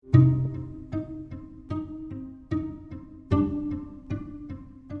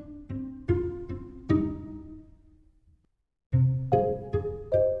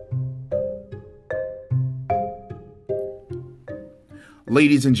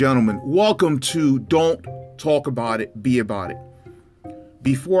Ladies and gentlemen, welcome to Don't Talk About It, Be About It.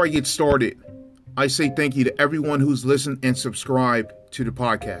 Before I get started, I say thank you to everyone who's listened and subscribed to the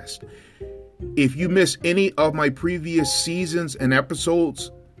podcast. If you miss any of my previous seasons and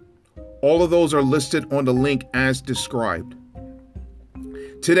episodes, all of those are listed on the link as described.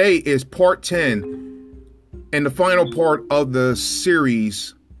 Today is part 10 and the final part of the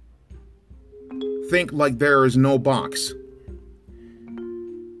series, Think Like There Is No Box.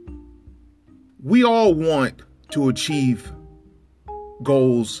 We all want to achieve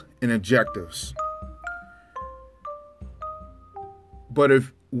goals and objectives. But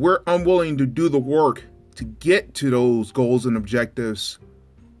if we're unwilling to do the work to get to those goals and objectives,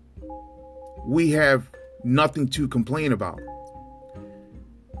 we have nothing to complain about.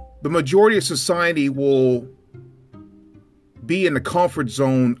 The majority of society will be in the comfort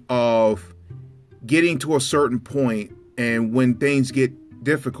zone of getting to a certain point, and when things get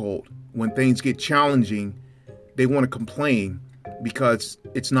difficult, when things get challenging, they want to complain because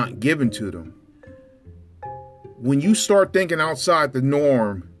it's not given to them. When you start thinking outside the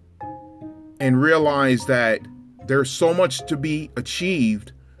norm and realize that there's so much to be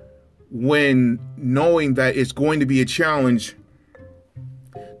achieved, when knowing that it's going to be a challenge,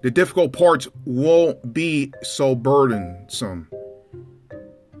 the difficult parts won't be so burdensome.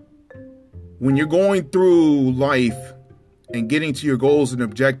 When you're going through life and getting to your goals and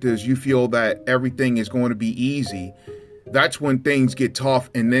objectives, you feel that everything is going to be easy. That's when things get tough,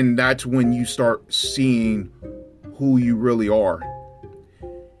 and then that's when you start seeing who you really are.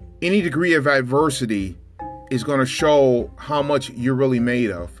 Any degree of adversity is going to show how much you're really made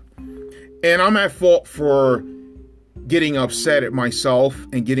of. And I'm at fault for getting upset at myself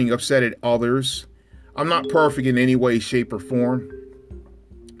and getting upset at others. I'm not perfect in any way, shape, or form.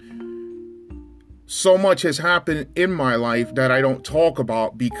 So much has happened in my life that I don't talk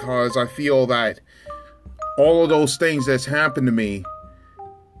about because I feel that all of those things that's happened to me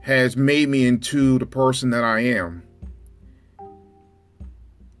has made me into the person that I am.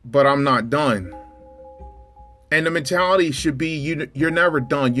 But I'm not done. And the mentality should be you're never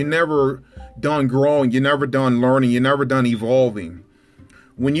done. You're never done growing. You're never done learning. You're never done evolving.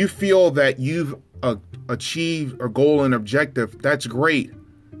 When you feel that you've achieved a goal and objective, that's great.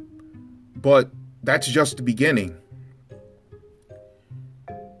 But that's just the beginning.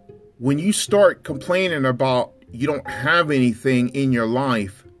 When you start complaining about you don't have anything in your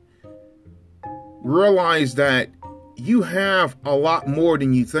life, realize that you have a lot more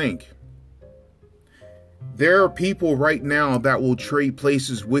than you think. There are people right now that will trade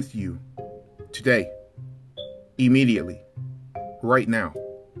places with you today, immediately, right now.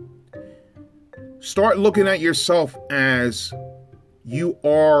 Start looking at yourself as you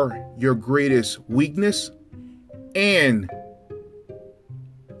are your greatest weakness and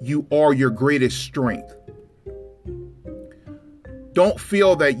you are your greatest strength. Don't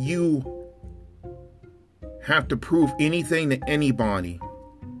feel that you have to prove anything to anybody.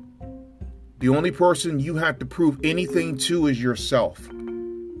 The only person you have to prove anything to is yourself.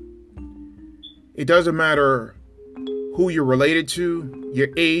 It doesn't matter who you're related to, your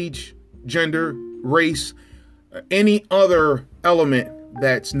age, gender, race, any other element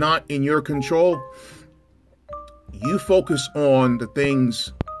that's not in your control. You focus on the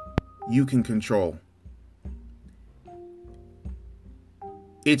things you can control.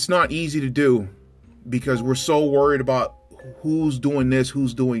 It's not easy to do because we're so worried about who's doing this,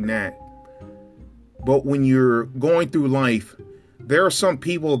 who's doing that. But when you're going through life, there are some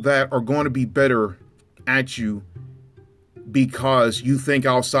people that are going to be better at you because you think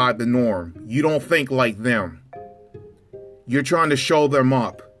outside the norm. You don't think like them. You're trying to show them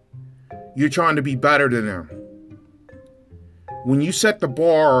up. You're trying to be better than them. When you set the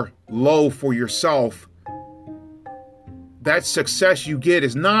bar low for yourself, that success you get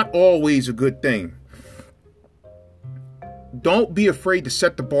is not always a good thing. Don't be afraid to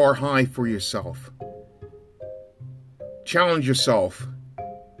set the bar high for yourself. Challenge yourself.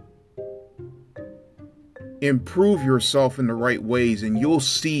 Improve yourself in the right ways, and you'll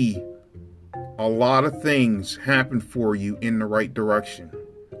see a lot of things happen for you in the right direction.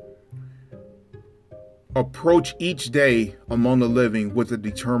 Approach each day among the living with a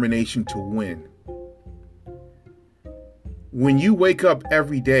determination to win. When you wake up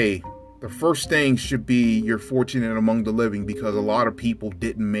every day, the first thing should be you're fortunate among the living because a lot of people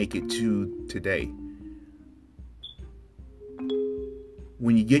didn't make it to today.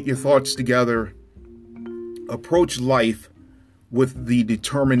 When you get your thoughts together, approach life with the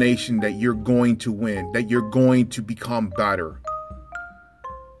determination that you're going to win, that you're going to become better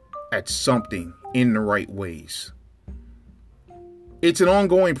at something in the right ways. It's an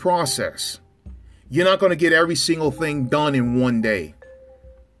ongoing process. You're not going to get every single thing done in one day.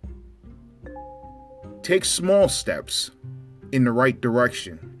 Take small steps in the right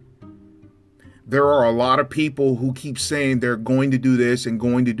direction. There are a lot of people who keep saying they're going to do this and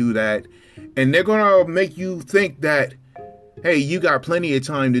going to do that, and they're going to make you think that, hey, you got plenty of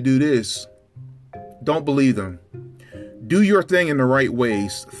time to do this. Don't believe them. Do your thing in the right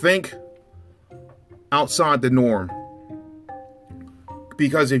ways. Think outside the norm.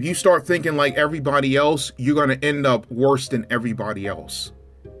 Because if you start thinking like everybody else, you're going to end up worse than everybody else.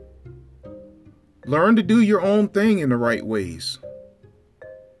 Learn to do your own thing in the right ways.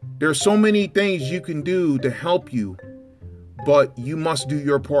 There's so many things you can do to help you, but you must do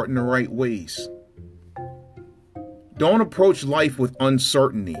your part in the right ways. Don't approach life with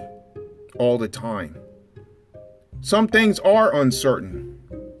uncertainty all the time. Some things are uncertain.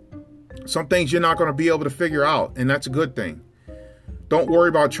 Some things you're not going to be able to figure out, and that's a good thing. Don't worry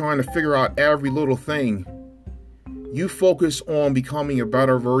about trying to figure out every little thing. You focus on becoming a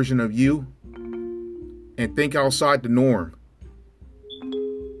better version of you and think outside the norm.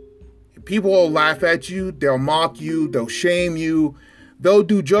 People will laugh at you, they'll mock you, they'll shame you, they'll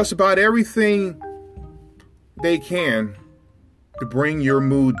do just about everything they can to bring your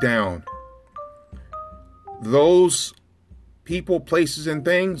mood down. Those people, places, and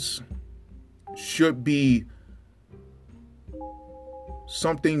things should be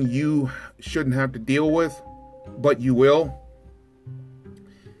something you shouldn't have to deal with, but you will.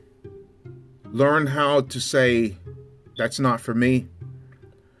 Learn how to say, that's not for me.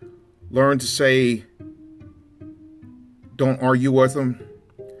 Learn to say, don't argue with them.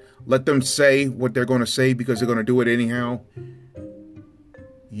 Let them say what they're going to say because they're going to do it anyhow.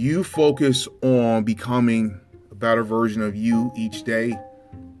 You focus on becoming a better version of you each day.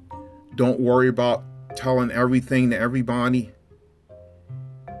 Don't worry about telling everything to everybody.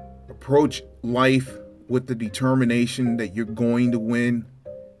 Approach life with the determination that you're going to win,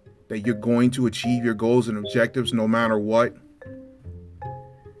 that you're going to achieve your goals and objectives no matter what.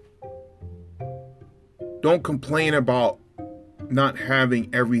 Don't complain about not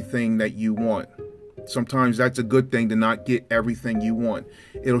having everything that you want. Sometimes that's a good thing to not get everything you want.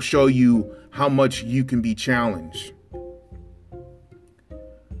 It'll show you how much you can be challenged.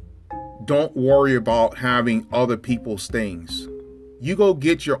 Don't worry about having other people's things. You go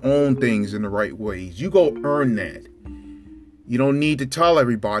get your own things in the right ways. You go earn that. You don't need to tell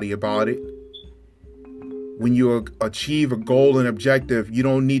everybody about it. When you achieve a goal and objective, you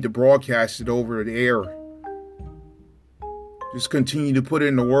don't need to broadcast it over the air. Just continue to put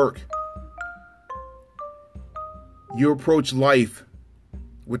in the work. You approach life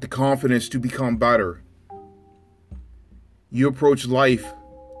with the confidence to become better. You approach life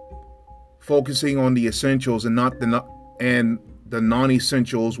focusing on the essentials and the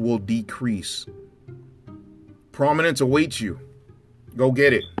non-essentials will decrease. Prominence awaits you. Go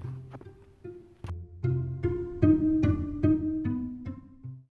get it.